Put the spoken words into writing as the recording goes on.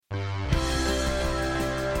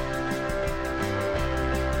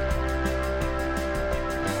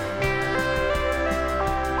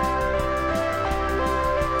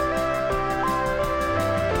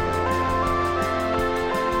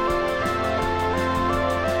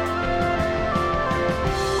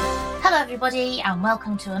everybody, and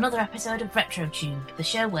welcome to another episode of RetroTube, the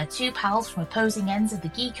show where two pals from opposing ends of the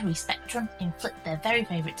geekery spectrum inflict their very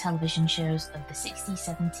favourite television shows of the 60s,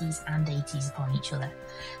 70s and 80s upon each other.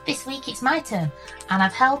 This week it's my turn, and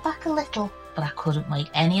I've held back a little, but I couldn't wait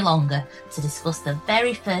any longer to discuss the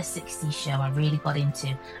very first 60s show I really got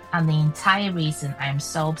into, and the entire reason I am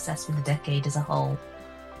so obsessed with the decade as a whole.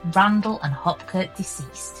 Randall and Hopkirk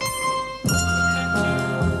Deceased.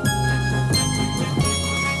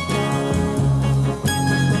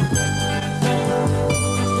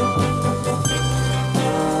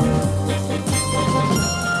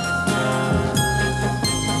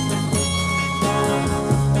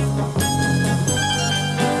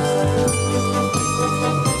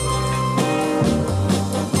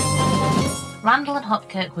 Randall and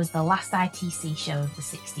Hopkirk was the last ITC show of the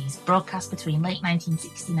 60s, broadcast between late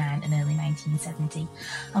 1969 and early 1970,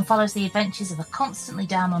 and follows the adventures of a constantly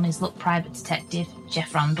down-on-his-luck private detective,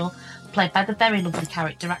 Jeff Randall, played by the very lovely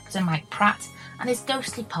character actor Mike Pratt, and his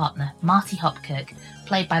ghostly partner, Marty Hopkirk,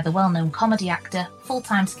 played by the well-known comedy actor,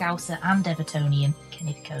 full-time Scouser and Evertonian,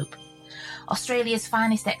 Kenneth Cope. Australia's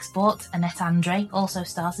finest export, Annette Andre, also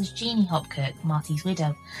stars as Jeannie Hopkirk, Marty's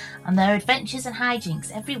widow, and their adventures and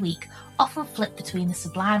hijinks every week often flip between the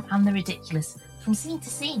sublime and the ridiculous, from scene to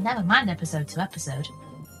scene, never mind episode to episode.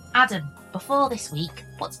 Adam, before this week,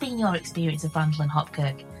 what's been your experience of Randall and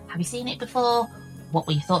Hopkirk? Have you seen it before? What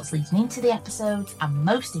were your thoughts leading into the episodes? And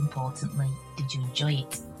most importantly, did you enjoy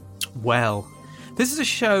it? Well, this is a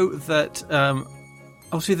show that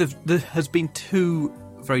obviously there has been two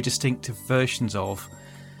very distinctive versions of.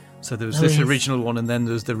 So there was this original one, and then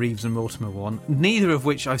there was the Reeves and Mortimer one, neither of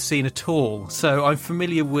which I've seen at all. So I'm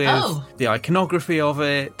familiar with the iconography of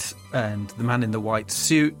it and the man in the white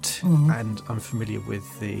suit, and I'm familiar with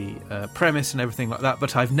the premise and everything like that,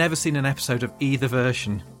 but I've never seen an episode of either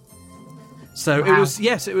version. So it was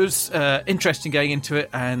interesting going into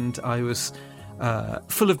it, and I was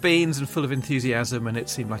full of beans and full of enthusiasm, and it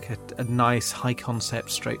seemed like a nice,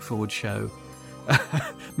 high-concept, straightforward show.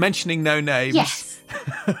 Mentioning no names. Yes.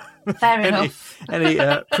 Fair enough. Any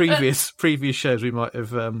previous shows we might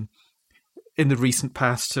have in the recent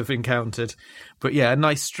past have encountered, but yeah, a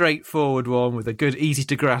nice straightforward one with a good, easy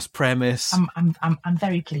to grasp premise. I'm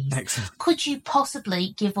very pleased. Excellent. Could you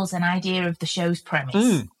possibly give us an idea of the show's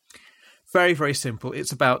premise? Very, very simple.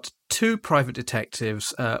 It's about two private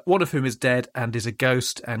detectives, one of whom is dead and is a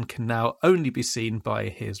ghost and can now only be seen by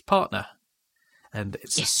his partner. And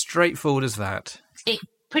it's as straightforward as that. It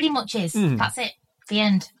pretty much is. That's it. The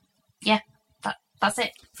end. Yeah, that's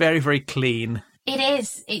it. Very, very clean. It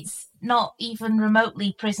is. It's not even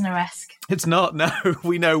remotely prisoner-esque. It's not, no.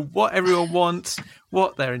 We know what everyone wants,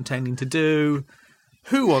 what they're intending to do,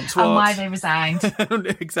 who wants what. And why they resigned. I don't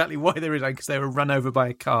know exactly why they resigned, because they were run over by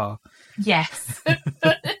a car. Yes.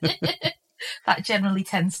 That generally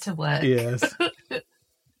tends to work. Yes.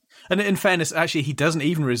 And in fairness, actually, he doesn't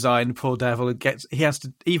even resign, poor devil. He has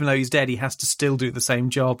to, even though he's dead, he has to still do the same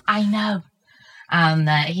job. I know. And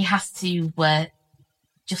he has to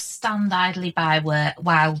just stand idly by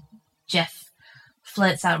while Jeff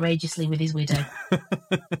flirts outrageously with his widow.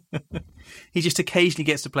 He just occasionally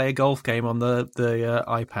gets to play a golf game on the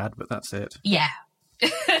iPad, but that's it. Yeah. I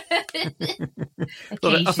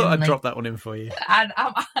thought I'd drop that one in for you. And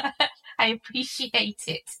I appreciate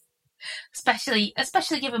it.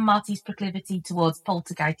 Especially given Marty's proclivity towards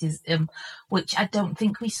poltergeistism, which I don't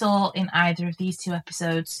think we saw in either of these two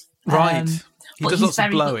episodes. Right. He does lots of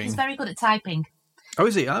blowing. He's very good at typing. Oh,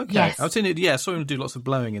 is he? Okay. Yes. I've seen it. Yeah, I saw him do lots of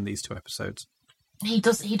blowing in these two episodes. He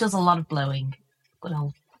does a lot of blowing. Good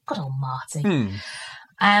old Marty.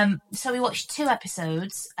 So we watched two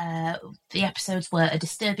episodes. The episodes were A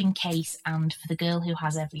Disturbing Case and For the Girl Who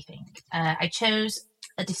Has Everything. I chose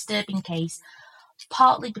A Disturbing Case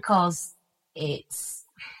partly because I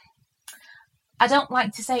don't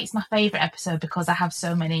like to say it's my favourite episode because I have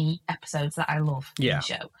so many episodes that I love in the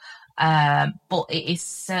show. But it is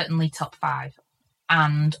certainly top 5.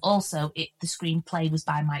 And also, the screenplay was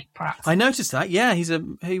by Mike Pratt. I noticed that. Yeah,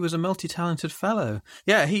 he was a multi-talented fellow.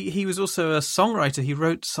 Yeah, he was also a songwriter. He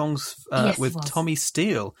wrote songs with Tommy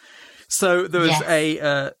Steele. So there was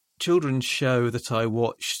a children's show that I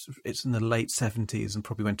watched. It's in the late 70s and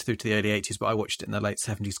probably went through to the early 80s, but I watched it in the late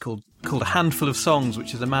 70s called A Handful of Songs,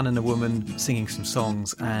 which is a man and a woman singing some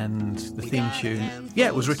songs, and the theme tune,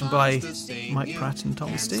 it was written by Mike Pratt and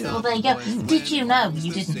Tommy Steele. Well, there you go. Did you know?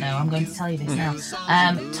 You didn't know. I'm going to tell you this now.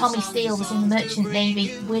 Tommy Steele was in the Merchant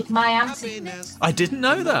Navy with my auntie. I didn't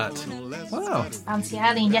know that. Wow. Auntie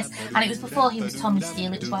Eileen, yes. And it was before he was Tommy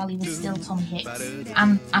Steele. It was while he was still Tommy Hicks.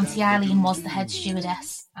 And Auntie Eileen was the head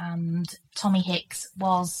stewardess and Tommy Hicks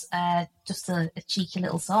was just a cheeky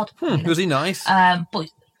little sod. Really. Was he nice? But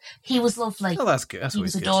he was lovely. Oh, that's good. He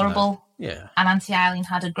was adorable. Yeah. And Auntie Eileen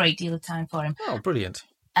had a great deal of time for him. Oh, brilliant.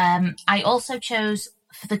 I also chose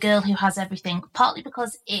For the Girl Who Has Everything, partly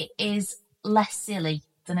because it is less silly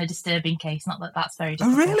than A Disturbing Case. Not that that's very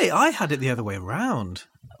difficult. Oh, really? I had it the other way around.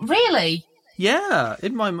 Really? Yeah.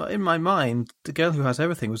 In my mind, The Girl Who Has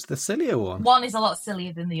Everything was the sillier one. One is a lot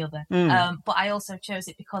sillier than the other. But I also chose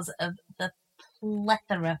it because of the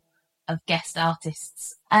plethora of guest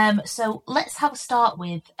artists. So let's have a start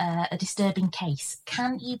with A Disturbing Case.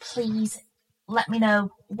 Can you please let me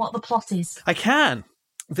know what the plot is? I can.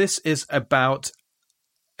 This is about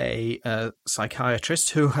a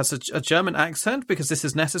psychiatrist who has a German accent, because this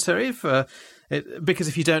is necessary for it. Because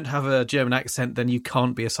if you don't have a German accent, then you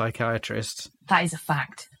can't be a psychiatrist. That is a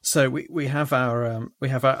fact. So we have our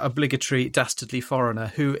obligatory dastardly foreigner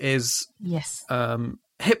who is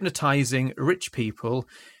hypnotizing rich people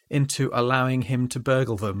into allowing him to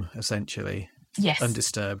burgle them, essentially. Yes.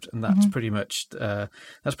 Undisturbed, and that's pretty much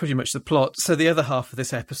the plot. So the other half of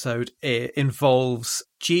this episode involves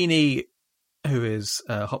Jeannie, who is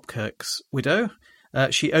Hopkirk's widow.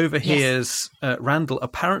 She overhears Randall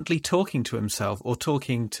apparently talking to himself or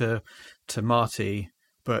talking to Marty,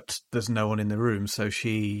 but there's no one in the room. So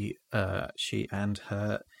she and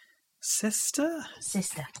her sister.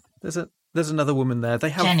 There's another woman there.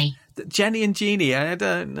 They have Jenny and Jeannie. I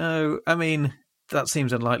don't know. I mean, that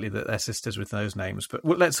seems unlikely that they're sisters with those names, but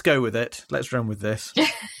let's go with it. Let's run with this.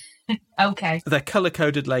 Okay. They're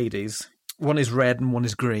colour-coded ladies. One is red and one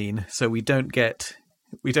is green, so we don't get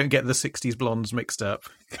the 60s blondes mixed up,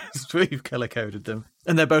 because we've colour-coded them.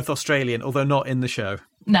 And they're both Australian, although not in the show.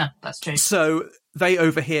 No, that's true. So they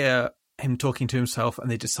overhear him talking to himself,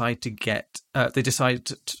 and they decide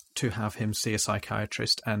to have him see a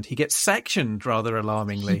psychiatrist, and he gets sectioned rather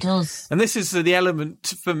alarmingly. He does. And this is the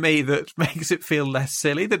element for me that makes it feel less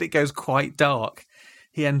silly, that it goes quite dark.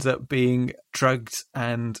 He ends up being drugged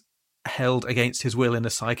and held against his will in a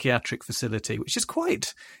psychiatric facility, which is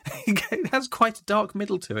it has quite a dark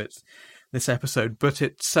middle to it, this episode. But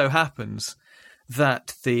it so happens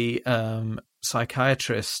that the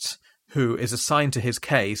psychiatrist who is assigned to his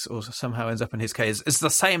case, or somehow ends up in his case, is the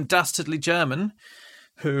same dastardly German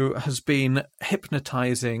who has been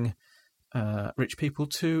hypnotizing rich people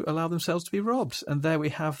to allow themselves to be robbed. And there we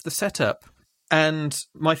have the setup. And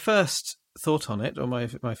my first thought on it, or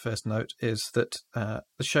my first note, is that the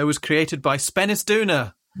show was created by Spennis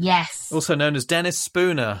Duna. Yes. Also known as Dennis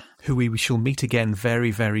Spooner, who we shall meet again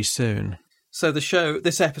very, very soon. So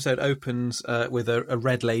this episode opens with a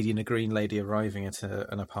red lady and a green lady arriving at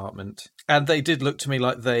an apartment. And they did look to me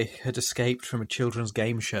like they had escaped from a children's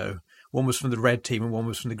game show. One was from the red team and one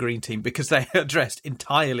was from the green team, because they are dressed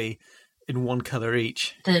entirely in one colour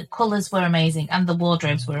each. The colours were amazing and the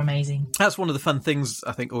wardrobes were amazing. That's one of the fun things,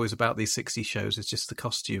 I think, always about these 60s shows, is just the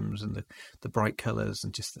costumes and the bright colours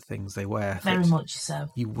and just the things they wear. Very much so.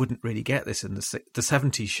 You wouldn't really get this in the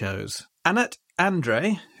 70s shows. Annette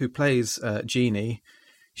Andre, who plays Jeannie,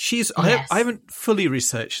 she's I haven't fully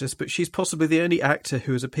researched this, but she's possibly the only actor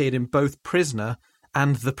who has appeared in both Prisoner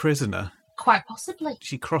and The Prisoner. Quite possibly.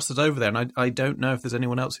 She crosses over there, and I don't know if there's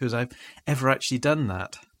anyone else who has ever actually done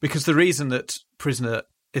that. Because the reason that Prisoner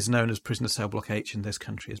is known as Prisoner Cell Block H in this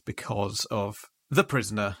country is because of The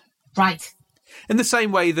Prisoner. Right. In the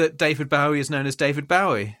same way that David Bowie is known as David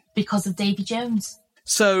Bowie. Because of Davy Jones.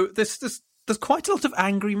 So there's quite a lot of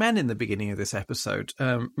angry men in the beginning of this episode.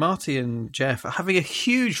 Marty and Jeff are having a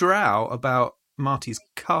huge row about Marty's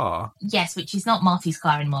car. Yes, which is not Marty's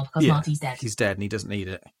car anymore, because Marty's dead. He's dead and he doesn't need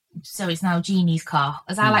it. So it's now Jeannie's car,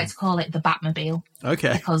 as I like to call it, the Batmobile.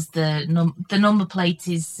 Okay. Because the number plate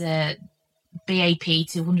is BAP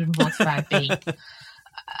 245B.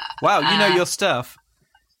 Wow, you know your stuff.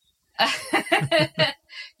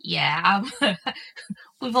 Yeah,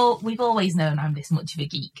 we've always known I'm this much of a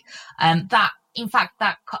geek.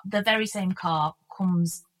 The very same car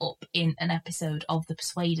comes up in an episode of The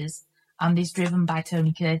Persuaders and is driven by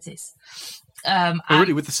Tony Curtis.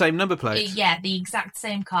 Really, with the same number plate? Yeah, the exact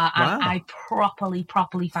same car. Wow. And I properly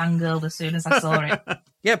fangirled as soon as I saw it.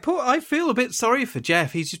 Yeah, I feel a bit sorry for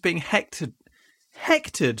Jeff. He's just being hectored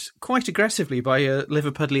quite aggressively by a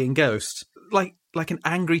Liverpudlian ghost, like an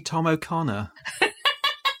angry Tom O'Connor.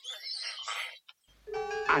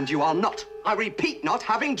 And you are not, I repeat, not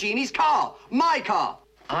having Jeannie's car. My car.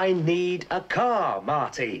 I need a car,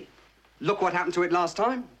 Marty. Look what happened to it last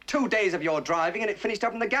time. 2 days of your driving and it finished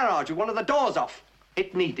up in the garage with one of the doors off.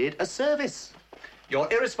 It needed a service.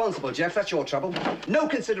 You're irresponsible, Jeff. That's your trouble. No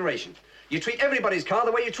consideration. You treat everybody's car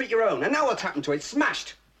the way you treat your own. And now what's happened to it?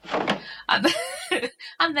 Smashed.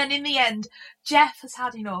 And then in the end, Jeff has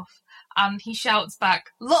had enough and he shouts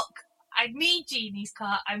back, "Look, I need Jeannie's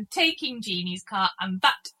car. I'm taking Jeannie's car, and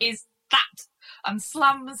that is that," and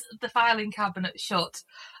slams the filing cabinet shut.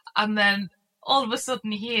 And then all of a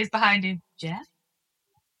sudden he hears behind him, "Jeff?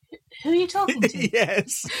 Who are you talking to?"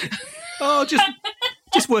 Yes. Oh,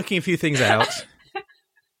 just working a few things out.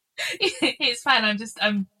 It's fine.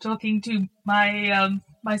 I'm talking to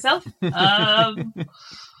myself.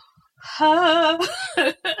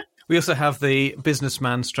 We also have the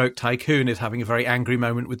businessman stroke tycoon is having a very angry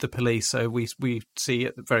moment with the police. So we see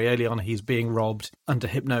it very early on he's being robbed under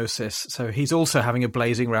hypnosis. So he's also having a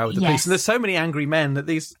blazing row with the police. And there's so many angry men that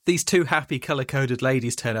these two happy colour-coded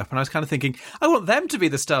ladies turn up. And I was kind of thinking, I want them to be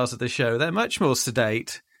the stars of the show. They're much more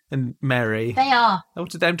sedate and merry. They are. I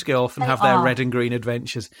wanted them to go off and have their red and green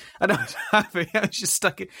adventures. And I was just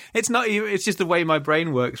stuck. It's not even. It's just the way my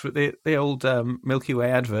brain works. With the old Milky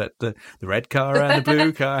Way advert, the red car and the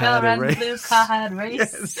blue car had a race. Blue car had a race.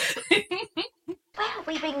 Yes. Well,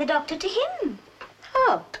 we bring the doctor to him.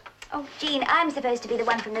 Oh, Jean, I'm supposed to be the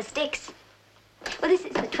one from the sticks. Well, this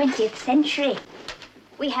is the 20th century.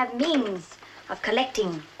 We have means of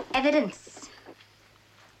collecting evidence.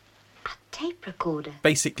 Tape recorder.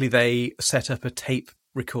 Basically, they set up a tape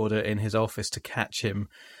recorder in his office to catch him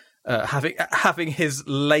having his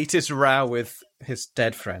latest row with his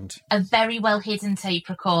dead friend. A very well hidden tape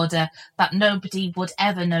recorder that nobody would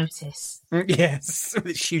ever notice. Yes, with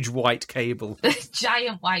its huge white cable.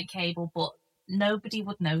 Giant white cable, but nobody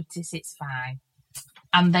would notice. It's fine.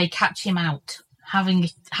 And they catch him out.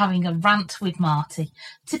 Having a rant with Marty.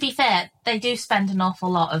 To be fair, they do spend an awful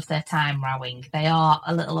lot of their time rowing. They are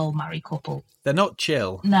a little old married couple. They're not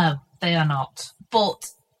chill. No, they are not.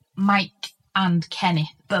 But Mike and Kenneth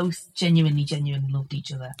both genuinely loved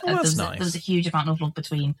each other. Oh, that's nice. There was a huge amount of love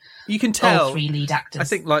between you can tell, all three lead actors. I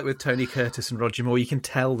think, like with Tony Curtis and Roger Moore, you can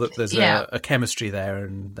tell that there's a chemistry there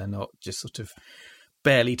and they're not just sort of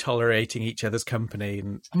barely tolerating each other's company.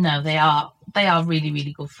 And no, they are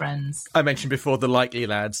really good friends. I mentioned before the Likely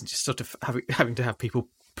Lads, and just sort of having to have people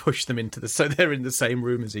push them into so they're in the same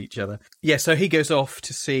room as each other. Yeah, so he goes off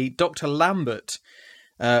to see Dr. Lambert,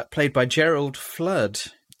 played by Gerald Flood.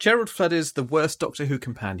 Gerald Flood is the worst Doctor Who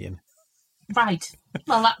companion. Right.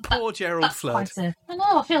 Well, Poor Gerald Flood. I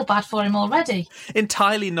know, I feel bad for him already.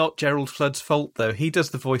 Entirely not Gerald Flood's fault, though. He does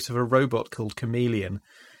the voice of a robot called Chameleon.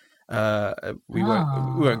 We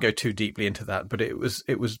won't go too deeply into that, but it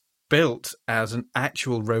was built as an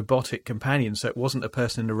actual robotic companion, so it wasn't a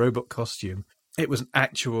person in a robot costume. It was an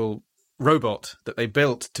actual robot that they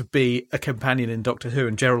built to be a companion in Doctor Who,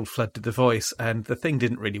 and Gerald Flood did the voice, and the thing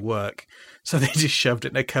didn't really work, so they just shoved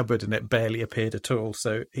it in a cupboard and it barely appeared at all.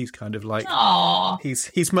 So he's kind of like,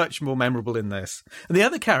 he's much more memorable in this. And the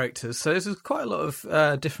other characters, so there's quite a lot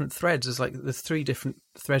of different threads. There's 3 different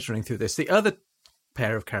threads running through this. The other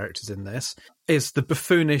pair of characters in this is the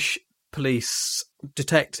buffoonish police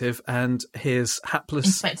detective and his hapless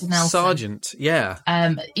Inspector Nelson. sergeant. Yeah.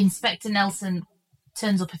 Inspector Nelson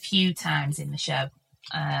turns up a few times in the show,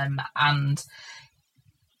 and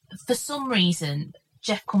for some reason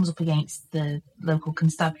Jeff comes up against the local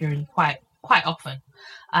constabulary quite often,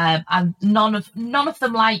 and none of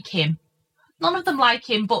them like him. None of them like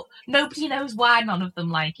him, but nobody knows why none of them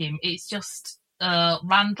like him. It's just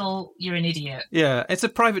Randall, you're an idiot. Yeah, it's a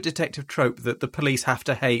private detective trope that the police have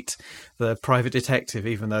to hate the private detective,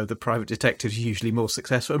 even though the private detective's usually more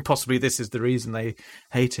successful. And possibly this is the reason they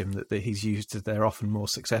hate him, that he's used as they're often more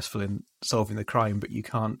successful in solving the crime. But you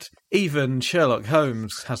can't. Even Sherlock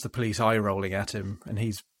Holmes has the police eye-rolling at him, and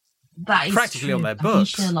he's practically true. on their books.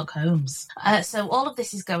 Sherlock Holmes. So all of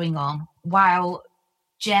this is going on while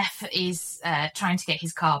Jeff is trying to get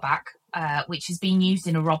his car back, which has been used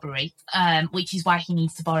in a robbery, which is why he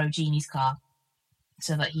needs to borrow Jeannie's car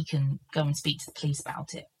so that he can go and speak to the police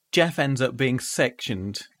about it. Jeff ends up being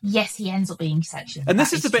sectioned. Yes, he ends up being sectioned. And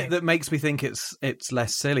this is the bit that makes me think it's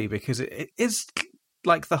less silly, because it is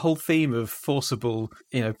like the whole theme of forcible,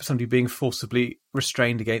 somebody being forcibly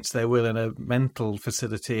restrained against their will in a mental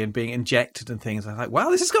facility and being injected and things. I'm like,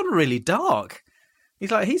 wow, this has gotten really dark.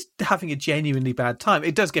 He's having a genuinely bad time.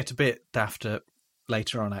 It does get a bit dafter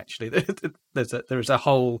later on, actually. There is a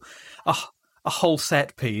whole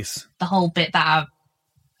set piece. The whole bit that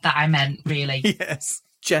I meant, really. Yes.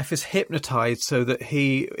 Jeff is hypnotised so that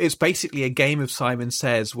it's basically a game of Simon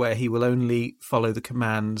Says, where he will only follow the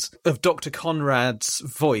commands of Dr. Conrad's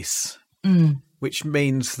voice, which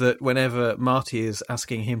means that whenever Marty is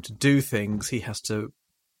asking him to do things, he has to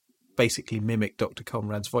basically mimic Dr.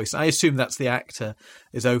 Conrad's voice. I assume that's the actor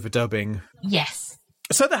is overdubbing. Yes.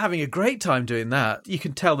 So they're having a great time doing that. You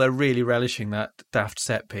can tell they're really relishing that daft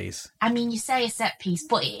set piece. I mean, you say a set piece,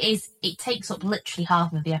 but it takes up literally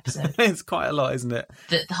half of the episode. It's quite a lot, isn't it?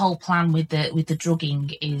 The whole plan with the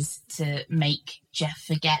drugging is to make Jeff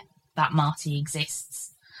forget that Marty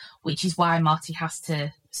exists, which is why Marty has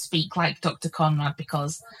to speak like Dr. Conrad,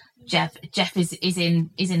 because Jeff is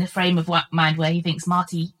in a frame of mind where he thinks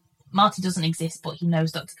Marty doesn't exist, but he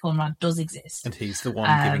knows Dr. Conrad does exist. And he's the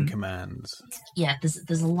one giving commands. Yeah,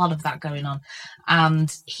 there's a lot of that going on.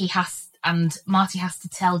 And Marty has to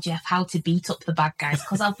tell Jeff how to beat up the bad guys,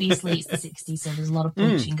 because obviously it's the 60s, so there's a lot of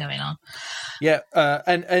punching going on. Yeah,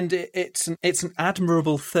 and it's an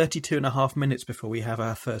admirable 32 and a half minutes before we have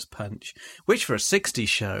our first punch, which for a 60s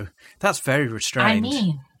show, that's very restrained. I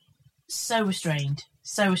mean, so restrained,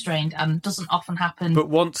 and doesn't often happen. But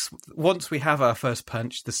once we have our first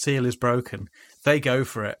punch, the seal is broken. They go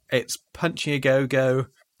for it. It's punching a go-go.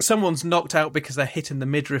 Someone's knocked out because they're hit in the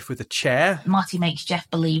midriff with a chair. Marty makes Jeff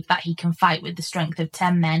believe that he can fight with the strength of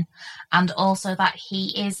 10 men, and also that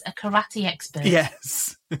he is a karate expert.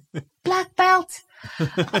 Yes. Black belt.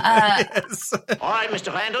 Yes. All right,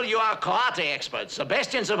 Mr. Randall, you are karate experts, the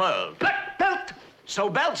best in the world. Black belt! So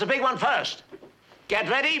belt's a big one first. Get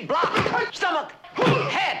ready, block, stomach,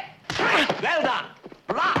 head. Well done.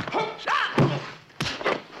 Block.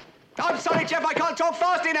 I'm sorry, Jeff, I can't talk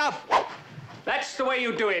fast enough. That's the way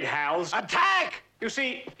you do it, Hals. Attack! You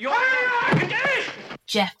see, you're... I can do it!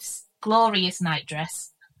 Jeff's glorious night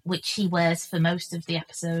dress, which he wears for most of the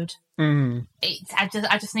episode. Mm.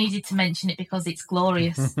 I just needed to mention it because it's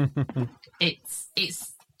glorious.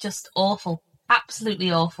 It's just awful,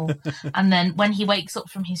 absolutely awful. And then when he wakes up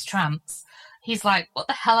from his trance, he's like, "What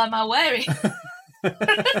the hell am I wearing?"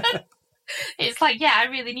 It's like, yeah, I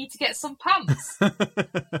really need to get some pants.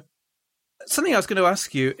 Something I was going to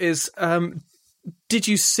ask you is, did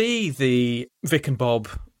you see the Vic and Bob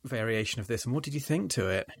variation of this, and what did you think to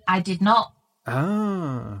it? I did not.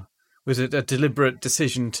 Ah. Was it a deliberate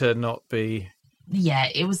decision to not be... Yeah,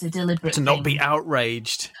 it was a deliberate to not thing. be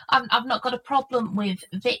outraged? I've not got a problem with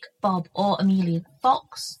Vic, Bob or Amelia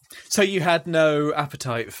Fox. So you had no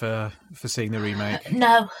appetite for seeing the remake?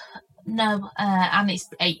 No. And it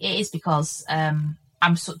is because I'm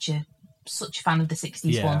such a fan of the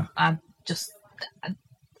 60s one.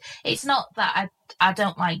 It's not that I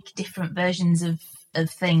don't like different versions of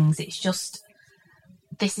things. It's just,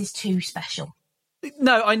 this is too special.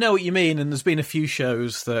 No, I know what you mean, and there's been a few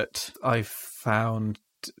shows that I've found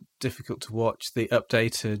difficult to watch. The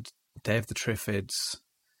updated Day of the Triffids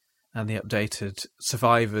and the updated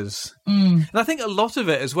Survivors. And I think a lot of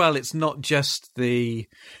it as well, it's not just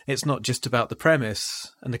about the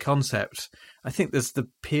premise and the concept. I think there's the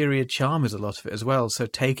period charm is a lot of it as well. So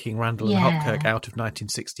taking Randall and Hopkirk out of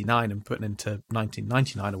 1969 and putting into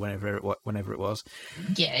 1999 or whenever it was,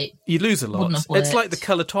 you lose a lot. It's like the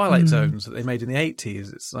colour Twilight Zones that they made in the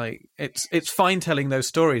 80s. It's like it's fine telling those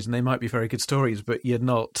stories, and they might be very good stories, but you're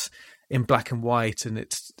not in black and white, and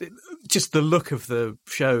it's just the look of the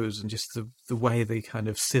shows and just the way they kind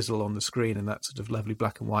of sizzle on the screen and that sort of lovely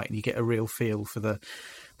black and white, and you get a real feel for that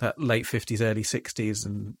late 50s, early 60s,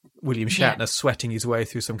 and William Shatner sweating his way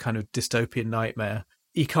through some kind of dystopian nightmare.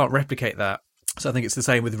 You can't replicate that. So I think it's the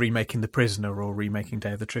same with remaking The Prisoner or remaking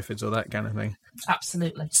Day of the Triffids or that kind of thing.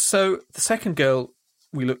 Absolutely. So the second girl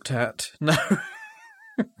we looked at... No.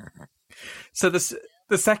 So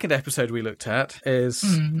the second episode we looked at is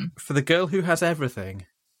For the Girl Who Has Everything.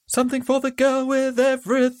 Something for the girl with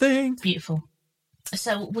everything. Beautiful.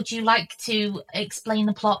 So would you like to explain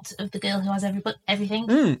the plot of The Girl Who Has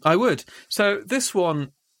Everything? I would. So this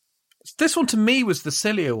one to me was the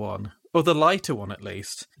sillier one, or the lighter one at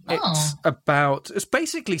least. It's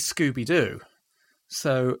basically Scooby-Doo.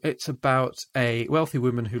 So it's about a wealthy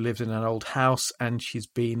woman who lives in an old house, and she's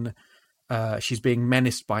being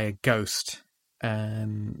menaced by a ghost.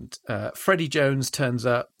 And Freddie Jones turns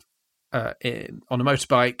up on a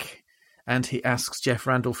motorbike, and he asks Jeff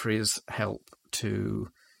Randall for his help to...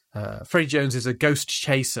 Freddie Jones is a ghost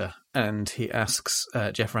chaser, and he asks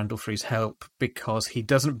Jeff Randall for his help because he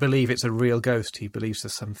doesn't believe it's a real ghost. He believes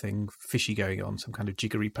there's something fishy going on, some kind of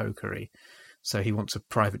jiggery-pokery. So he wants a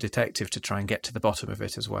private detective to try and get to the bottom of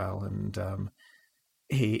it as well. And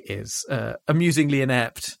he is amusingly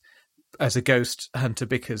inept as a ghost hunter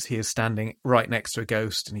because he is standing right next to a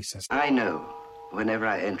ghost, and he says, I know whenever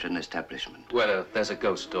I enter an establishment whether there's a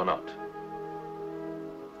ghost or not.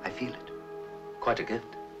 I feel it. Quite a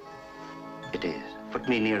gift. It is. Put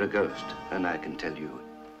me near a ghost, and I can tell you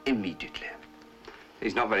immediately.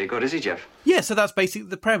 He's not very good, is he, Jeff? Yeah, so that's basically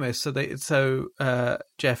the premise. So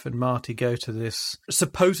Jeff and Marty go to this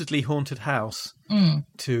supposedly haunted house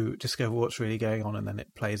to discover what's really going on, and then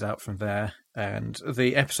it plays out from there. And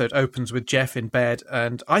the episode opens with Jeff in bed,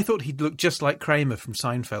 and I thought he'd look just like Kramer from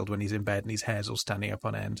Seinfeld when he's in bed and his hair's all standing up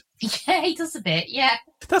on end. Yeah, he does a bit, yeah.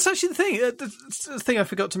 That's actually the thing. The thing I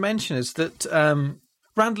forgot to mention is that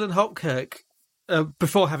Randall and Hopkirk,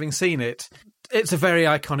 before having seen it, it's a very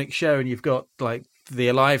iconic show, and you've got like the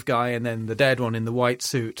alive guy and then the dead one in the white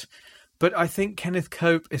suit. But I think Kenneth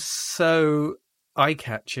Cope is so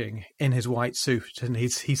eye-catching in his white suit, and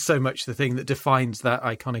he's so much the thing that defines that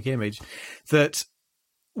iconic image, that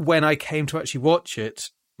when I came to actually watch it,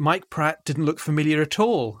 Mike Pratt didn't look familiar at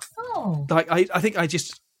all. Oh. Like I think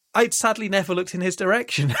I'd sadly never looked in his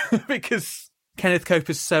direction because Kenneth Cope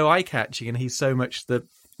is so eye-catching, and he's so much the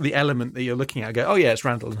element that you're looking at. I go, oh yeah, it's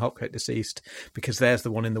Randall and Hopkirk deceased, because there's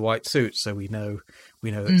the one in the white suit, so we know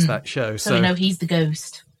it's that show. So we know he's the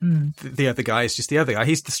ghost. The other guy is just the other guy.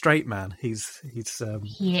 He's the straight man. He is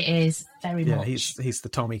very much. He's the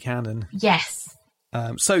Tommy Cannon. Yes.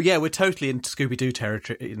 So yeah, we're totally into Scooby-Doo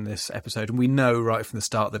territory in this episode, and we know right from the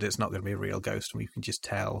start that it's not going to be a real ghost, and we can just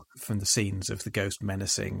tell from the scenes of the ghost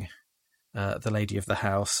menacing the lady of the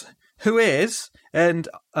house, who is, and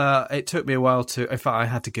it took me a while in fact, I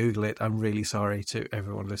had to Google it. I'm really sorry to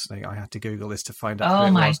everyone listening. I had to Google this to find out who it was.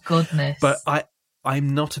 Oh my goodness. But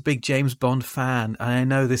I'm not a big James Bond fan, and I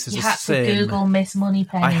know this is a sin. You had to Google Miss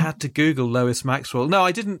Moneypenny. I had to Google Lois Maxwell. No,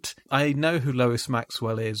 I didn't. I know who Lois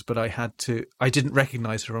Maxwell is, but I didn't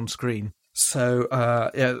recognise her on screen. So,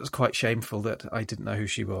 it was quite shameful that I didn't know who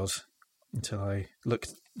she was until I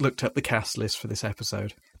looked up the cast list for this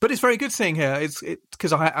episode. But it's very good seeing her. It's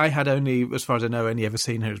because I had only, as far as I know, only ever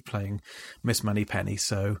seen her playing Miss Moneypenny,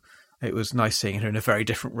 so it was nice seeing her in a very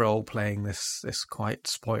different role, playing this quite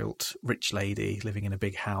spoilt rich lady living in a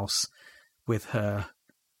big house with her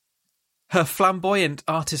flamboyant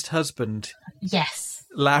artist husband. Yes.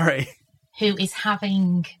 Larry. Who is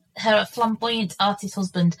having... Her flamboyant artist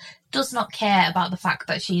husband does not care about the fact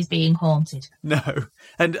that she's being haunted. No.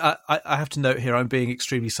 And I have to note here, I'm being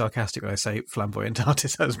extremely sarcastic when I say flamboyant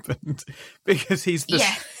artist husband, because he's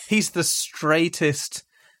the straightest,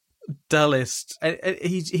 dullest.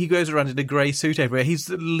 He goes around in a grey suit everywhere. He's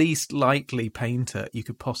the least likely painter you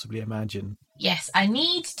could possibly imagine. Yes, I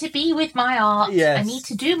need to be with my art. Yes. I need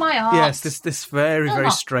to do my art. Yes, this very,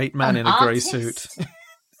 very straight man in a grey suit.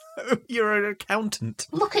 You're an accountant.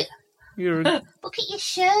 Look at your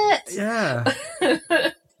shirt. Yeah.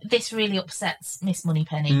 This really upsets Miss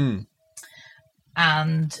Moneypenny.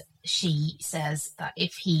 And she says that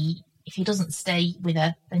if he doesn't stay with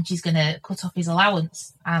her, then she's going to cut off his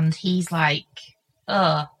allowance. And he's like,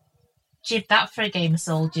 oh, jib that for a game of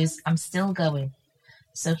soldiers. I'm still going.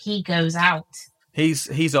 So he goes out.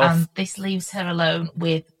 He's off. And this leaves her alone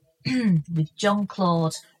with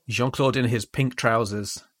Jean-Claude. Jean-Claude in his pink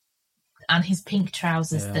trousers. And his pink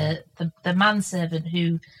trousers, yeah. the manservant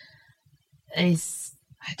who is,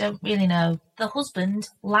 I don't really know, the husband,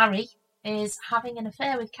 Larry, is having an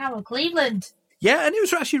affair with Carol Cleveland. Yeah, and it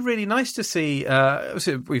was actually really nice to see.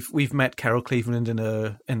 We've met Carol Cleveland in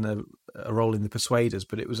a role in The Persuaders,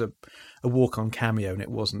 but it was a walk-on cameo, and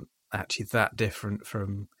it wasn't actually that different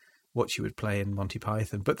from what she would play in Monty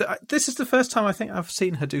Python. But this is the first time I think I've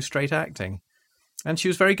seen her do straight acting, and she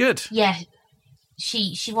was very good. Yeah.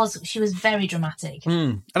 She was very dramatic.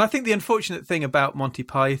 And I think the unfortunate thing about Monty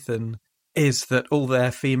Python is that all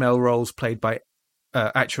their female roles played by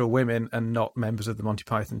actual women and not members of the Monty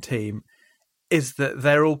Python team is that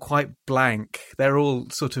they're all quite blank. They're all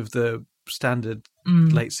sort of the standard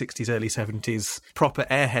late 60s, early 70s proper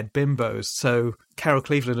airhead bimbos. So Carol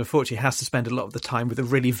Cleveland, unfortunately, has to spend a lot of the time with a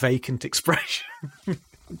really vacant expression.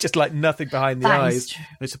 Just like nothing behind the eyes.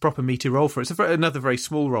 It's a proper meaty role for her. It's another very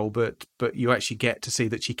small role, but you actually get to see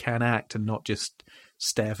that she can act and not just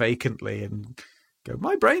stare vacantly and go,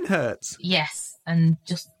 my brain hurts. Yes, and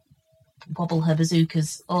just wobble her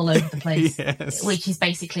bazookas all over the place, yes. Which is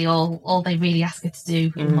basically all they really ask her to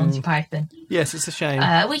do in Monty Python. Yes, it's a shame.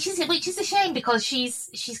 Which is a shame because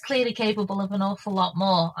she's clearly capable of an awful lot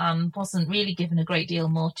more and wasn't really given a great deal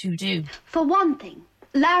more to do. For one thing,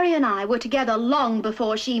 Larry and I were together long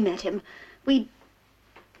before she met him. We'd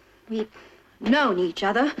known each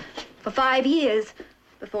other for 5 years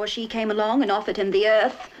before she came along and offered him the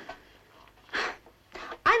earth.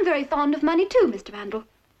 I'm very fond of money too, Mr. Randall.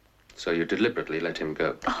 So you deliberately let him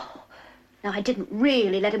go? Oh, now I didn't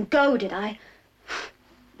really let him go, did I?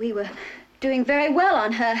 We were doing very well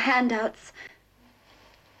on her handouts.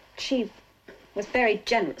 She was very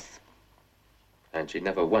generous. And she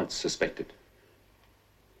never once suspected?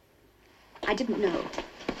 I didn't know.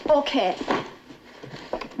 Okay.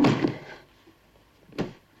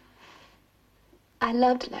 I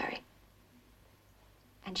loved Larry.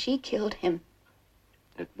 And she killed him.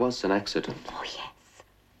 It was an accident. Oh, yes.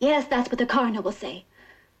 Yes, that's what the coroner will say.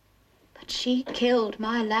 But she killed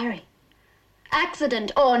my Larry.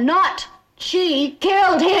 Accident or not, she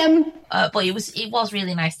killed him. But it was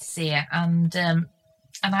really nice to see her, and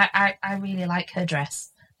I really like her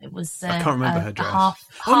dress. It was I can't remember her dress. Half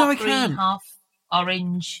I green, can. half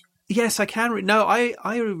orange. Yes, I can. No,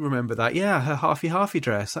 I remember that. Yeah, her halfy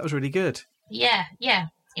dress. That was really good. Yeah.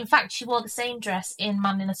 In fact, she wore the same dress in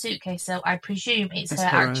Man in a Suitcase, so I presume it's her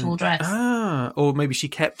actual dress. Ah, or maybe she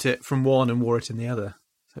kept it from one and wore it in the other.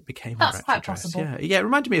 So it became her actual quite dress. possible. Yeah, it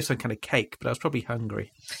reminded me of some kind of cake, but I was probably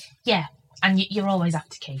hungry. Yeah, and you're always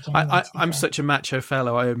after cake. Anyway, I'm such a macho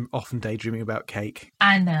fellow. I am often daydreaming about cake.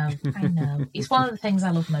 I know. It's one of the things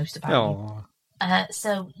I love most about you.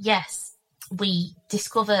 So, yes, we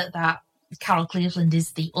discover that Carol Cleveland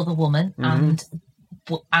is the other woman, and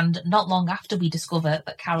not long after we discover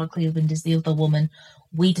that Carol Cleveland is the other woman,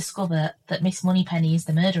 we discover that Miss Moneypenny is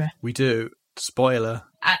the murderer. We do. Spoiler.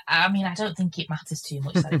 I mean, I don't think it matters too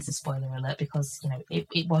much that it's a spoiler alert because,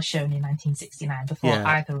 it was shown in 1969 before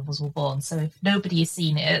either of us were born. So if nobody has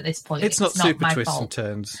seen it at this point, it's not super my twists fault. and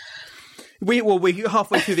turns. We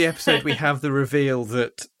halfway through the episode, we have the reveal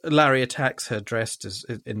that Larry attacks her dressed as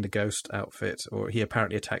in the ghost outfit, or he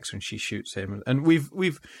apparently attacks her and she shoots him. And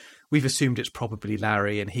we've assumed it's probably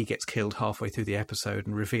Larry, and he gets killed halfway through the episode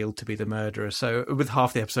and revealed to be the murderer. So with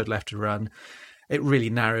half the episode left to run, it really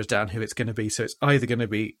narrows down who it's going to be. So it's either going to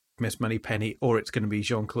be Miss Moneypenny or it's going to be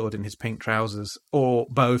Jean-Claude in his pink trousers, or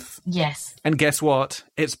both. Yes. And guess what?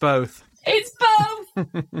 It's both. It's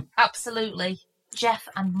both! Absolutely. Jeff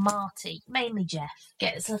and Marty, mainly Jeff,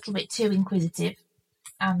 gets a little bit too inquisitive.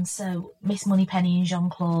 And so Miss Moneypenny and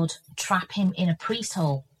Jean-Claude trap him in a priest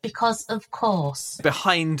hole. Because, of course.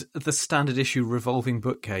 Behind the standard issue revolving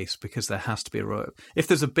bookcase, because there has to be if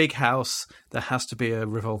there's a big house, there has to be a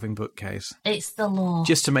revolving bookcase. It's the law.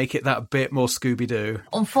 Just to make it that bit more Scooby-Doo.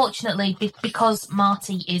 Unfortunately, because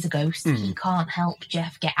Marty is a ghost, he can't help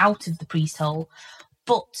Jeff get out of the priest hole.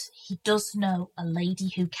 But he does know a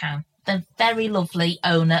lady who can. The very lovely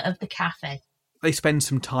owner of the cafe. They spend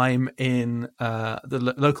some time in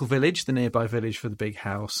the local village, the nearby village for the big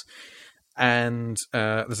house. And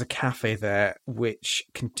there's a cafe there which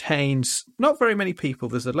contains not very many people.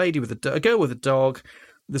 There's a lady with a girl with a dog.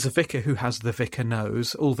 There's a vicar who has the vicar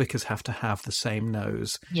nose. All vicars have to have the same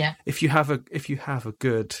nose. Yeah. If you have a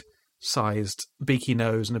good sized beaky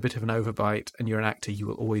nose and a bit of an overbite, and you're an actor, you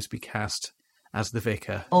will always be cast as the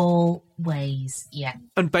vicar. Always, yeah.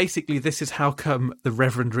 And basically, this is how come the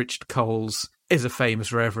Reverend Richard Coles is a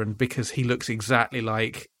famous reverend, because he looks exactly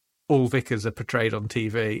like all vicars are portrayed on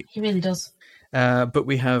TV. He really does. But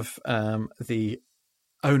we have the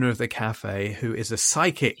owner of the cafe, who is a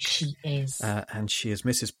psychic. She is. And she is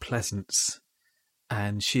Mrs. Pleasance.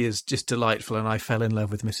 And she is just delightful, and I fell in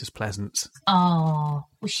love with Mrs. Pleasance. Oh,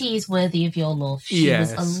 well, she is worthy of your love. She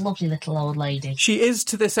was a lovely little old lady. She is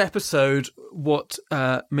to this episode what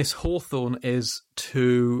Miss Hawthorne is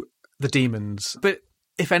to the demons. But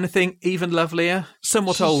if anything, even lovelier,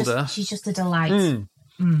 somewhat older. She's just a delight.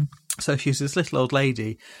 So she's this little old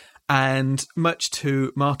lady, and much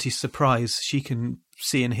to Marty's surprise, she can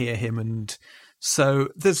see and hear him, and so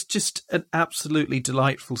there's just an absolutely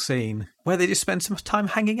delightful scene where they just spend some time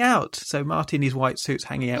hanging out. So Marty in his white suit's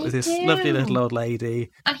hanging out with this lovely little old lady.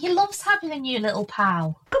 And he loves having a new little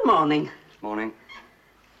pal. Good morning. Morning.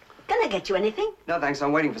 Can I get you anything? No, thanks.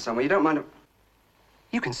 I'm waiting for someone. You don't mind...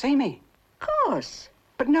 You can see me. Of course.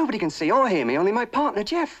 But nobody can see or hear me, only my partner,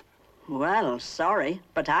 Jeff. Well, sorry,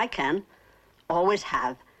 but I can. Always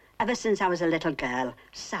have. Ever since I was a little girl.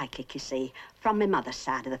 Psychic, you see, from my mother's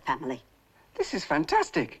side of the family. This is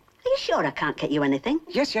fantastic. Are you sure I can't get you anything?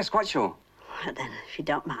 Yes, quite sure. Well, then, if you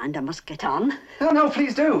don't mind, I must get on. No,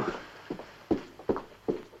 please do.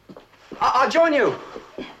 I'll join you.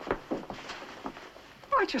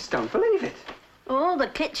 I just don't believe it. Oh, the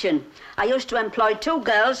kitchen. I used to employ 2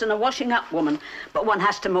 girls and a washing-up woman, but one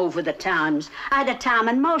has to move with the times. I had a time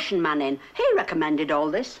and motion man in. He recommended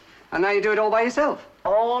all this. And now you do it all by yourself?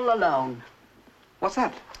 All alone. What's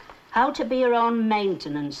that? How to be your own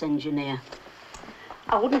maintenance engineer.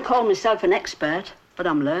 I wouldn't call myself an expert, but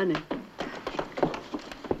I'm learning.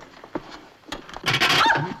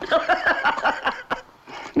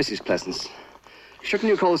 Mrs. Pleasance, shouldn't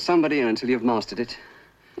you call somebody in until you've mastered it?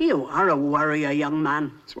 You are a worrier, young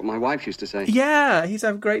man. That's what my wife used to say. Yeah, he's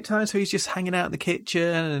having a great time. So he's just hanging out in the kitchen,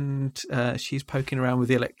 and she's poking around with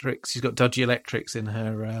the electrics. She's got dodgy electrics in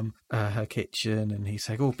her kitchen, and he's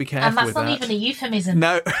saying, "Oh, be careful and that's with not that." even a euphemism.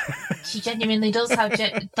 No, she genuinely does have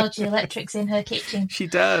dodgy electrics in her kitchen. She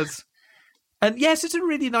does. And yes, it's a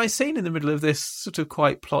really nice scene in the middle of this sort of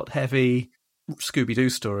quite plot-heavy Scooby-Doo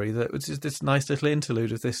story. That was just this nice little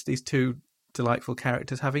interlude of these two delightful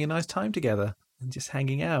characters having a nice time together and just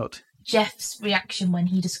hanging out. Jeff's reaction when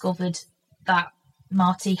he discovered that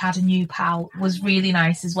Marty had a new pal was really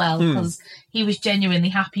nice as well, because he was genuinely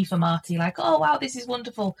happy for Marty. Like, oh wow, this is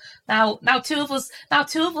wonderful. Now two of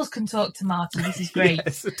us can talk to Marty. This is great.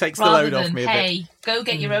 Yes, it takes Rather the load off me a bit. Hey, go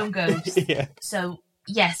get your own ghost. Yeah. So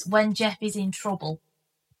yes, when Jeff is in trouble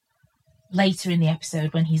later in the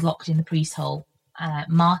episode, when he's locked in the priest hole,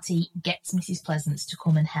 Marty gets Mrs. Pleasance to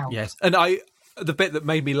come and help. Yes, and the bit that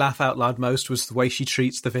made me laugh out loud most was the way she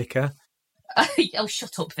treats the vicar. Oh,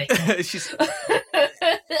 shut up, Vicar.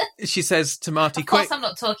 She says to Marty, of course quick. I'm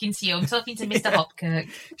not talking to you, I'm talking to Mr. Hopkirk.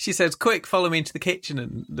 She says, quick, follow me into the kitchen.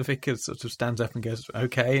 And the vicar sort of stands up and goes,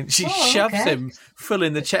 okay. And she shoves him full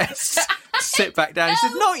in the chest, sit back down. She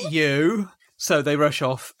says, not you. So they rush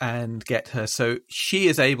off and get her. So she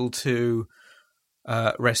is able to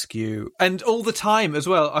rescue. And all the time as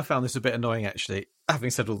well, I found this a bit annoying, actually,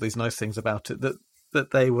 having said all these nice things about it,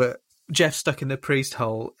 that they were... Jeff's stuck in the priest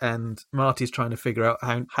hole and Marty's trying to figure out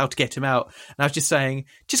how to get him out. And I was just saying,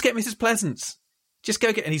 just get Mrs. Pleasance. Just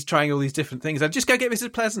go get... And he's trying all these different things. Just go get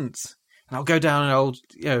Mrs. Pleasance. And I'll go down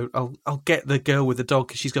and I'll get the girl with the dog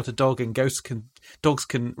because she's got a dog and dogs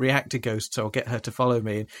can react to ghosts. So I'll get her to follow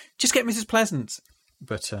me. And just get Mrs. Pleasance.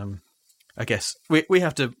 But I guess we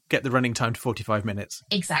have to get the running time to 45 minutes.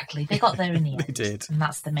 Exactly. They got there in the end. They did. And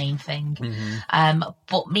that's the main thing. Mm-hmm.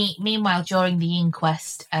 But meanwhile, during the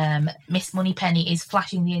inquest, Miss Moneypenny is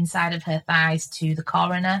flashing the inside of her thighs to the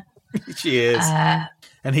coroner. She is.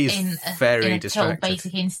 And he's very distracted. Total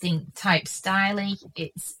Basic Instinct type styly.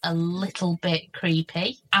 It's a little bit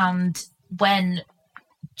creepy. And when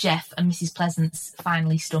Jeff and Mrs. Pleasance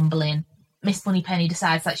finally stumble in, Miss Moneypenny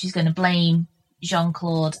decides that she's going to blame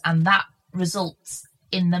Jean-Claude, and that results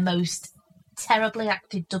in the most terribly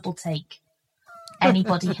acted double take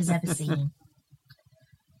anybody has ever seen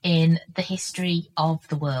in the history of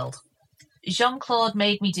the world. Jean-Claude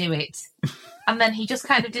made me do it, and then he just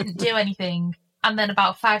kind of didn't do anything, and then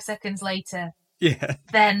about 5 seconds later,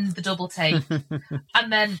 then the double take,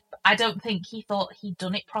 and then I don't think he thought he'd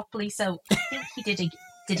done it properly, so I think he did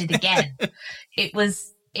it again. It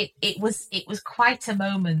was quite a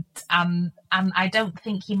moment, and I don't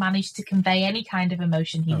think he managed to convey any kind of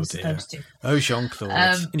emotion he was supposed to. Oh,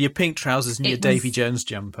 Jean-Claude. In your pink trousers and your Davy Jones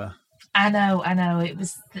jumper. I know. It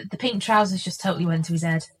was the pink trousers just totally went to his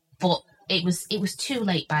head. But it was too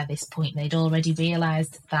late by this point. They'd already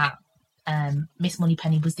realised that Miss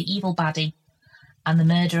Moneypenny was the evil baddie and the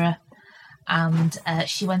murderer, and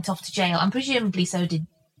she went off to jail. And presumably so did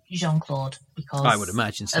Jean-Claude, because I would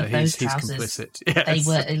imagine so. He's complicit. Yes.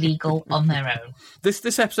 They were illegal on their own.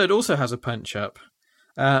 This episode also has a punch-up,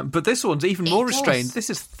 but this one's even more restrained. This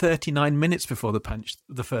is 39 minutes before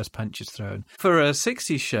the first punch is thrown. For a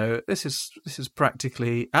 60s show, this is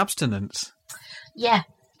practically abstinence. Yeah,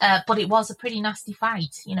 but it was a pretty nasty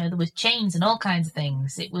fight. You know, there was chains and all kinds of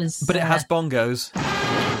things. It was, but it has bongos.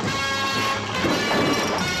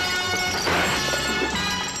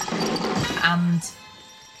 And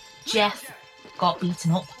Jeff got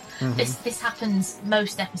beaten up. Mm-hmm. This happens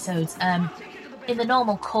most episodes. In the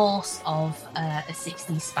normal course of a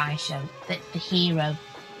 60s spy show, the hero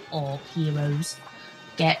or heroes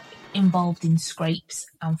get involved in scrapes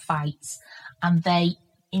and fights, and they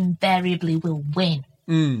invariably will win.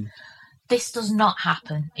 This does not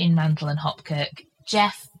happen in Mandel and Hopkirk.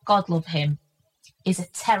 Jeff, God love him, is a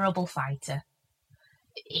terrible fighter.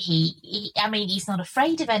 He's not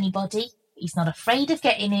afraid of anybody. He's not afraid of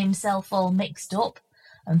getting himself all mixed up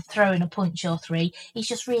and throwing a punch or three. He's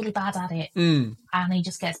just really bad at it. And he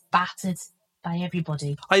just gets battered by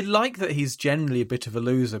everybody. I like that he's generally a bit of a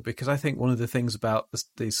loser, because I think one of the things about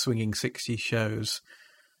these swinging 60s shows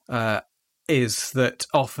is that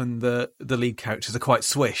often the lead characters are quite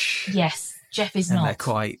swish. Yes, Jeff is and not.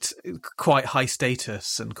 They're quite high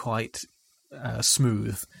status and quite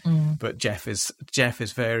smooth. But Jeff is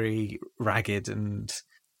very ragged and...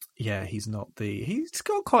 Yeah, he's not he's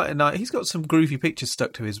got quite a nice... He's got some groovy pictures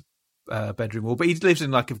stuck to his bedroom wall, but he lives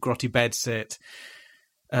in like a grotty bedsit,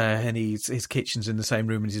 and his kitchen's in the same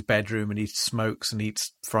room as his bedroom, and he smokes and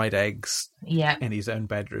eats fried eggs in his own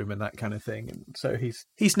bedroom and that kind of thing. And so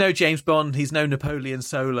he's no James Bond, he's no Napoleon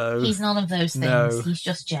Solo. He's none of those things. No. He's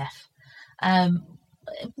just Jeff.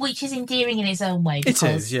 which is endearing in his own way. It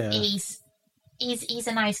is, yeah. He's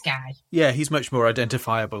a nice guy. Yeah, he's much more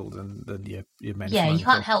identifiable than your main. Yeah, you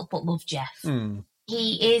can't help but love Jeff. Mm.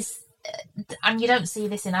 He is, and you don't see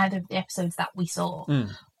this in either of the episodes that we saw,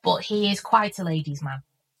 but he is quite a ladies' man.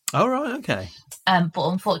 Oh, right, okay. But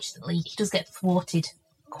unfortunately, he does get thwarted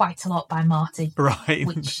quite a lot by Marty. Right.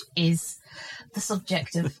 Which is the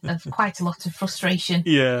subject of quite a lot of frustration.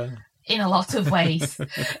 Yeah. In a lot of ways.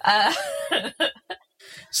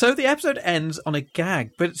 So the episode ends on a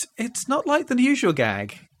gag, but it's not like the usual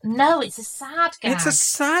gag. No, it's a sad gag. It's a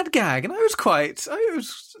sad gag, and I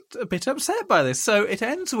was a bit upset by this. So it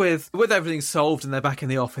ends with everything solved, and they're back in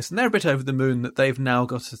the office, and they're a bit over the moon that they've now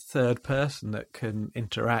got a third person that can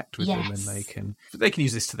interact with them, and they can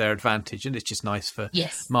use this to their advantage, and it's just nice for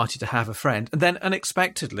Marty to have a friend. And then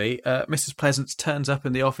unexpectedly, Mrs. Pleasance turns up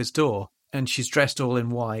in the office door, and she's dressed all in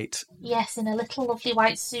white. Yes, in a little lovely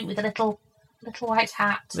white suit with a little white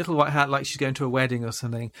hat. Little white hat, like she's going to a wedding or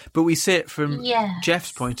something. But we see it from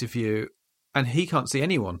Jeff's point of view, and he can't see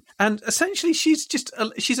anyone. And essentially, she's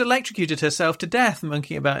electrocuted herself to death,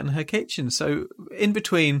 monkeying about in her kitchen. So in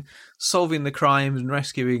between solving the crimes and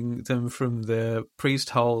rescuing them from the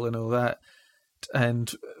priest hole and all that,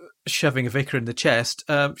 and shoving a vicar in the chest,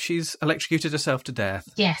 she's electrocuted herself to death.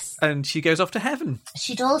 Yes. And she goes off to heaven.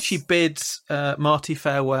 She does. She bids Marty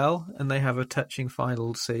farewell, and they have a touching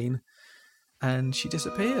final scene. And she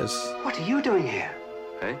disappears. What are you doing here?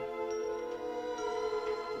 Hey?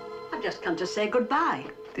 I've just come to say goodbye.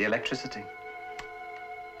 The electricity.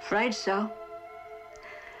 Afraid so.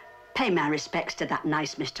 Pay my respects to that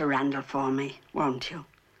nice Mr. Randall for me, won't you?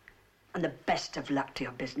 And the best of luck to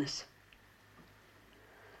your business.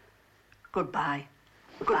 Goodbye.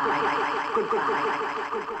 Goodbye.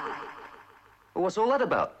 Goodbye. What's all that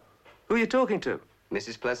about? Who are you talking to?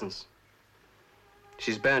 Mrs. Pleasance.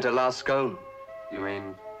 She's burnt her last scone. You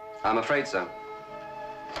mean? I'm afraid so.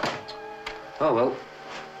 Oh, well.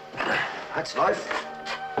 That's life.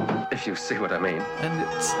 If you see what I mean. And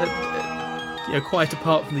it's quite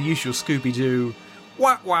apart from the usual Scooby-Doo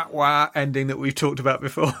wah, wah, wah ending that we've talked about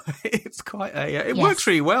before. It's quite it works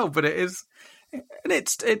really well, but it is... And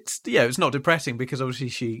it's not depressing because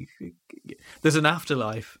obviously there's an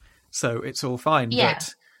afterlife, so it's all fine. Yeah.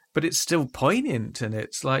 But it's still poignant, and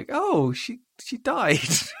it's like, oh, she died.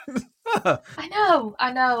 I know.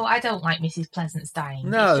 I don't like Mrs. Pleasance dying.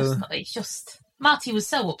 No. It's just Marty was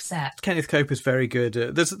so upset. Kenneth Cope is very good.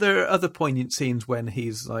 There are other poignant scenes when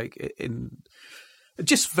he's like in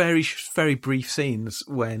just very, very brief scenes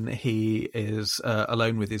when he is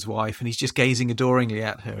alone with his wife and he's just gazing adoringly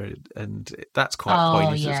at her, and that's quite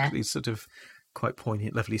poignant. Yeah. These sort of quite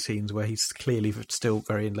poignant, lovely scenes where he's clearly still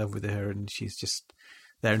very in love with her, and she's just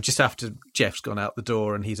there. And just after Jeff's gone out the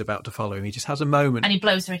door and he's about to follow him, he just has a moment. And he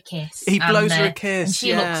blows her a kiss. He blows her a kiss, and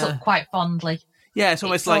she looks up quite fondly. Yeah, it's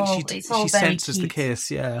almost like she senses cute. the kiss,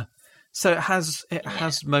 yeah. So it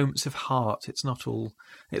has moments of heart. It's not all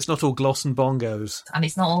gloss and bongos. And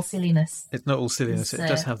it's not all silliness. It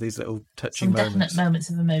does have these little touching some moments. Definite moments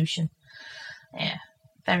of emotion. Yeah.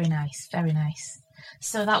 Very nice, very nice.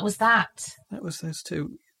 So that was that. That was those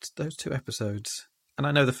two episodes. And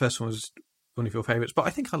I know the first one was one of your favourites, but I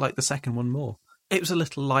think I like the second one more. It was a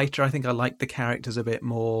little lighter. I think I liked the characters a bit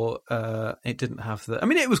more. It didn't have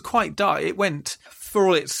it was quite dark. It went, for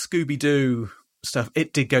all its Scooby-Doo stuff,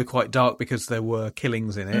 it did go quite dark because there were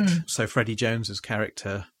killings in it. So Freddie Jones's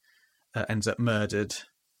character ends up murdered,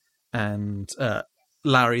 and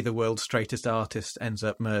Larry, the world's straightest artist, ends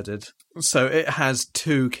up murdered. So it has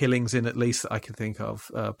two killings in at least that I can think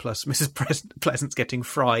of, plus Mrs. Pleasance getting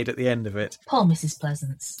fried at the end of it. Poor Mrs.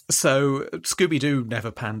 Pleasance. So Scooby-Doo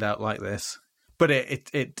never panned out like this. But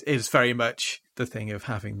it is very much the thing of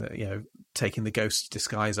having taking the ghost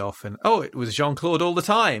disguise off, and it was Jean-Claude all the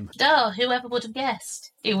time. Oh, whoever would have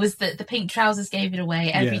guessed? It was the pink trousers gave it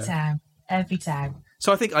away every time.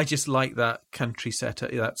 So I think I just like that country setup,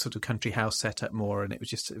 that sort of country house setup more, and it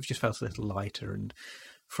just felt a little lighter and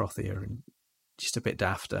frothier and just a bit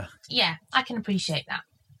dafter. Yeah, I can appreciate that.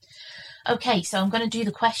 Okay, so I'm going to do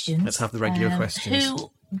the questions. Let's have the regular questions.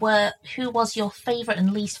 Who was your favourite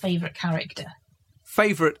and least favourite character?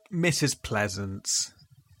 Favourite, Mrs. Pleasance.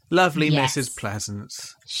 Lovely Yes. Mrs.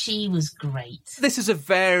 Pleasance. She was great. This is a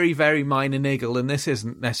very, very minor niggle, and this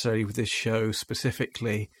isn't necessarily with this show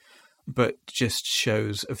specifically, but just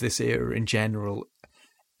shows of this era in general,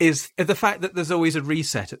 is the fact that there's always a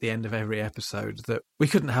reset at the end of every episode, that we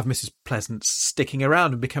couldn't have Mrs. Pleasance sticking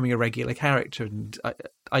around and becoming a regular character. And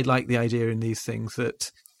I like the idea in these things that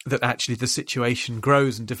actually the situation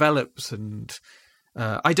grows and develops, and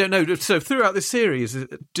I don't know. So throughout this series,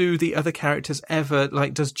 do the other characters ever,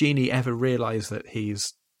 like, does Jeannie ever realise that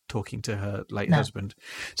he's talking to her late husband?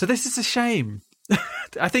 So this is a shame.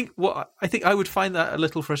 I think I would find that a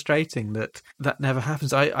little frustrating that never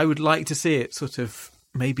happens. I would like to see it sort of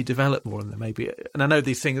maybe develop more, and maybe. And I know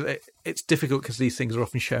these things. It's difficult because these things are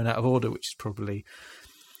often shown out of order, which is probably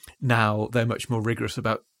now they're much more rigorous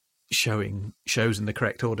about showing shows in the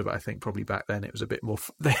correct order. But I think probably back then it was a bit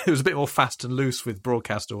more fast and loose with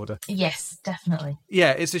broadcast order. Yes, definitely.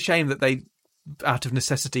 Yeah, it's a shame that they, out of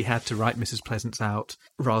necessity, had to write Mrs. Pleasance out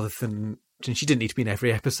rather than. And she didn't need to be in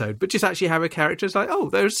every episode, but just actually have a character as like, oh,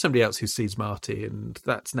 there's somebody else who sees Marty, and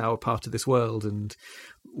that's now a part of this world. And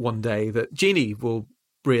one day that Jeannie will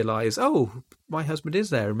realise, oh, my husband is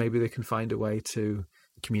there, and maybe they can find a way to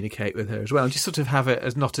communicate with her as well. And just sort of have it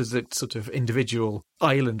as not as a sort of individual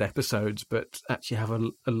island episodes, but actually have a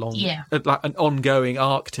long, like an ongoing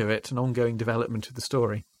arc to it, an ongoing development of the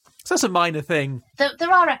story. So that's a minor thing.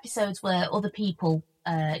 There are episodes where other people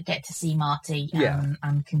get to see Marty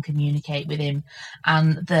and can communicate with him,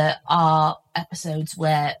 and there are episodes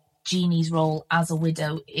where Jeannie's role as a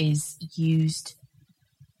widow is used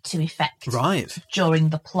to effect during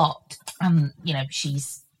the plot, and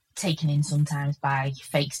she's taken in sometimes by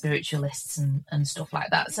fake spiritualists and stuff like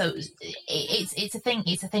that. So it's a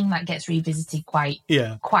thing that gets revisited quite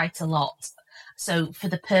a lot. So for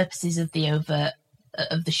the purposes of the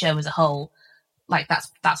show as a whole, like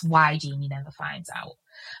that's why Jeannie never finds out.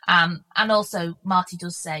 And also Marty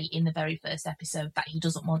does say in the very first episode that he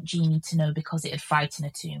doesn't want Jeannie to know because it'd frighten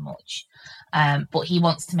her too much. But he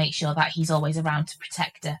wants to make sure that he's always around to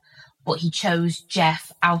protect her. But he chose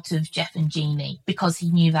Jeff out of Jeff and Jeannie because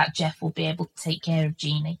he knew that Jeff will be able to take care of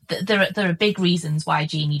Jeannie. There are big reasons why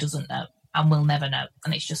Jeannie doesn't know and will never know.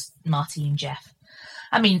 And it's just Marty and Jeff.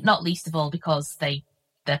 I mean, not least of all because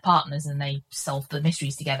they're partners and they solve the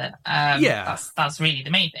mysteries together. That's really the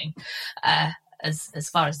main thing as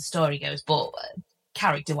far as the story goes. But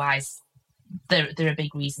character-wise, there are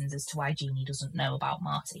big reasons as to why Jeannie doesn't know about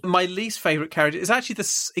Marty. My least favourite character is actually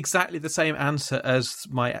exactly the same answer as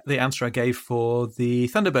the answer I gave for the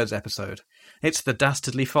Thunderbirds episode. It's the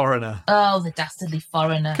dastardly foreigner. Oh, the dastardly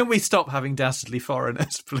foreigner. Can we stop having dastardly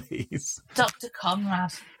foreigners, please? Dr.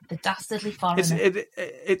 Conrad, the dastardly foreigner.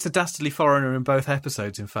 It's a dastardly foreigner in both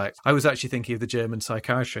episodes, in fact. I was actually thinking of the German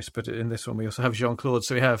psychiatrist, but in this one we also have Jean-Claude.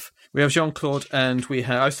 So we have Jean-Claude, and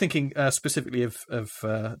I was thinking specifically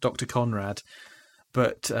of Dr. Conrad.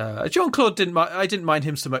 But Jean-Claude I didn't mind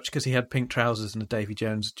him so much because he had pink trousers and a Davy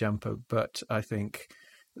Jones jumper. But I think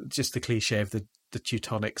just the cliche of the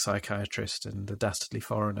Teutonic psychiatrist and the dastardly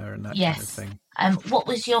foreigner and that kind of thing. What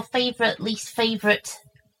was your least favourite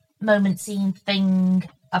moment, scene, thing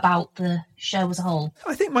about the show as a whole?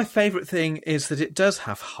 I think my favourite thing is that it does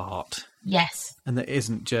have heart. Yes. And that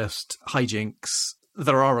isn't just hijinks.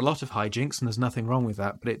 There are a lot of hijinks and there's nothing wrong with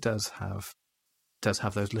that, but it does have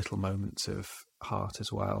those little moments of heart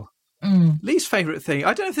as well. Least favourite thing,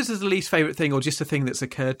 I don't know if this is the least favourite thing or just a thing that's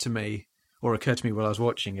occurred to me while I was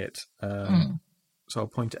watching it. So I'll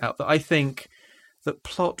point it out that I think that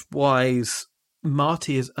plot-wise,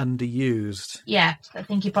 Marty is underused. Yeah, I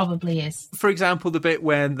think he probably is. For example, the bit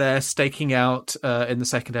when they're staking out in the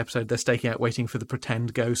second episode, they're staking out waiting for the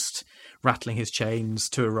pretend ghost rattling his chains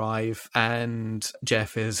to arrive, and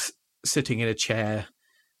Jeff is sitting in a chair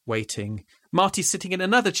waiting. Marty's sitting in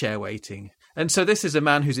another chair waiting. And so this is a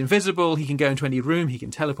man who's invisible. He can go into any room. He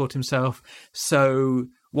can teleport himself. So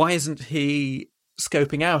why isn't he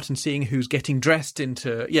scoping out and seeing who's getting dressed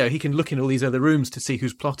into... he can look in all these other rooms to see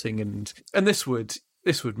who's plotting. And this would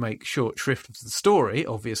make short shrift of the story,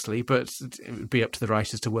 obviously, but it would be up to the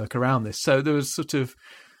writers to work around this. So there was sort of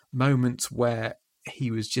moments where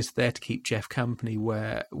he was just there to keep Jeff company,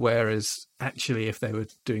 whereas actually if they were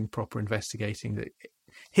doing proper investigating,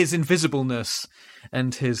 his invisibleness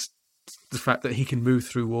and the fact that he can move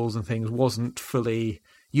through walls and things wasn't fully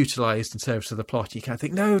utilised in service of the plot. You kind of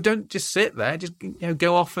think, no, don't just sit there, just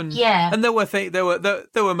go off and And there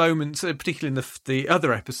were moments, particularly in the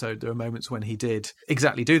other episode, there were moments when he did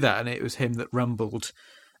exactly do that, and it was him that rumbled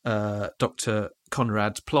Dr.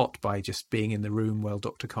 Conrad's plot by just being in the room while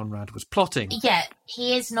Dr. Conrad was plotting. Yeah,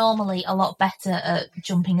 he is normally a lot better at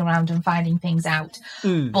jumping around and finding things out,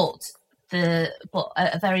 but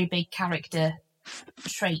a very big character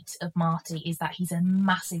trait of Marty is that he's a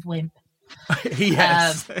massive wimp.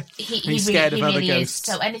 Yes. He's scared of other ghosts.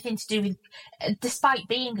 So anything to do with, despite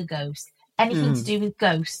being a ghost, anything to do with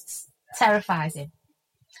ghosts terrifies him.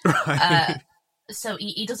 Right. So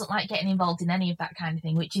he doesn't like getting involved in any of that kind of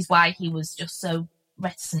thing, which is why he was just so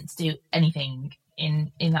reticent to do anything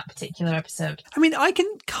in that particular episode. I mean, I can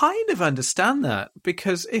kind of understand that,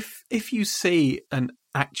 because if you see an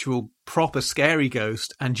actual proper scary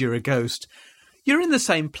ghost and you're a ghost, you're in the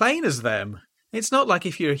same plane as them. It's not like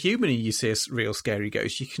if you're a human and you see a real scary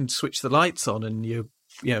ghost, you can switch the lights on and you're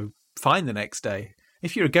fine the next day.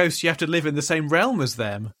 If you're a ghost, you have to live in the same realm as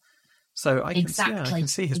them. So I can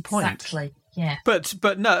see his point. Exactly. Yeah.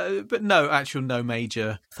 But no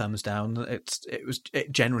major thumbs down.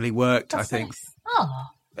 It generally worked. That's I think. Nice. Oh,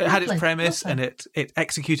 it had its premise and it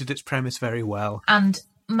executed its premise very well. And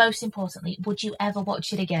most importantly, would you ever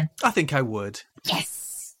watch it again? I think I would.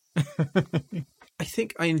 Yes. I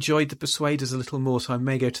think I enjoyed The Persuaders a little more, so I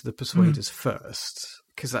may go to The Persuaders first,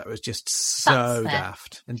 because that was just so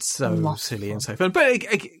daft and so silly and so fun. But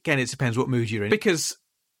again, it depends what mood you're in, because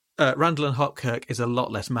Randall and Hopkirk is a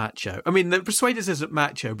lot less macho. I mean, The Persuaders isn't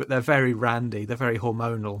macho, but they're very randy. They're very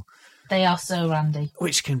hormonal. They are so randy.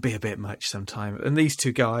 Which can be a bit much sometimes. And these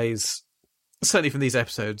two guys, certainly from these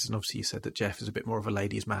episodes, and obviously you said that Jeff is a bit more of a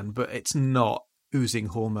ladies' man, but it's not oozing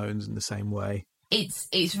hormones in the same way.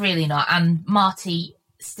 It's really not. And Marty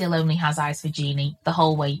still only has eyes for Jeannie the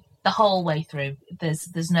whole way through.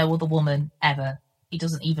 There's no other woman ever. He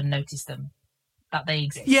doesn't even notice them, that they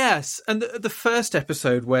exist. Yes, and the first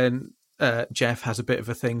episode when Jeff has a bit of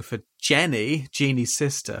a thing for Jenny, Jeannie's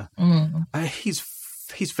sister, he's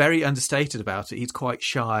very understated about it. He's quite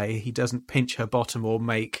shy. He doesn't pinch her bottom or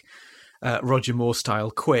make Roger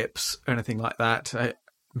Moore-style quips or anything like that.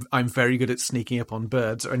 I'm very good at sneaking up on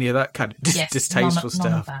birds or any of that kind of distasteful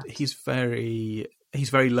stuff. He's very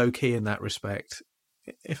low-key in that respect.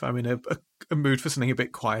 If I'm in a mood for something a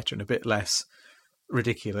bit quieter and a bit less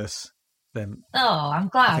ridiculous, then I'm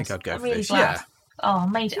glad. I think I'd go for really this. Glad. Yeah. Oh,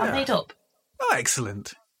 I'm made up. Oh,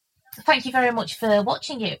 excellent. Thank you very much for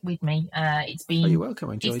watching it with me. It's been you're welcome.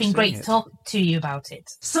 It's been great to talk to you about it.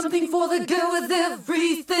 Something for the girl with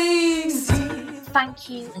everything. Thank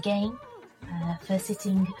you again for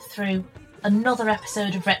sitting through another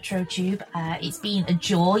episode of RetroTube. It's been a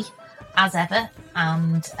joy as ever,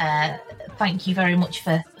 and thank you very much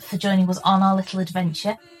for joining us on our little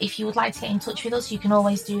adventure. If you would like to get in touch with us, you can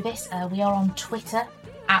always do this. We are on Twitter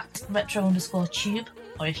at @retro_tube,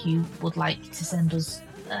 or if you would like to send us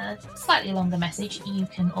a slightly longer message, you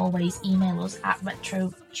can always email us at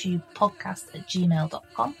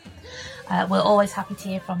retrotubepodcast@gmail.com. We're always happy to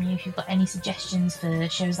hear from you if you've got any suggestions for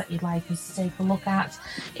shows that you'd like us to take a look at.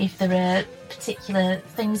 If there are particular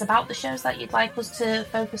things about the shows that you'd like us to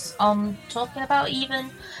focus on talking about, even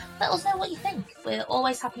let us know what you think. We're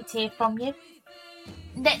always happy to hear from you.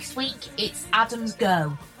 Next week, it's Adam's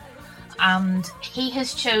Go, and he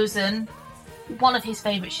has chosen one of his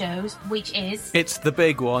favourite shows, which is... It's the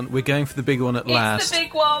big one. We're going for the big one at last. It's the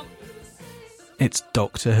big one. It's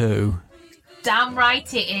Doctor Who. Damn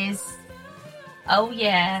right it is. Oh,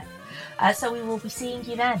 yeah. So we will be seeing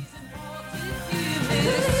you then.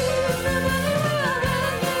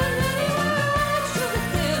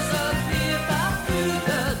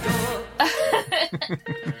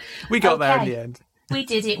 We got there in the end. We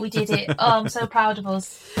did it. Oh, I'm so proud of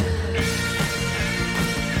us.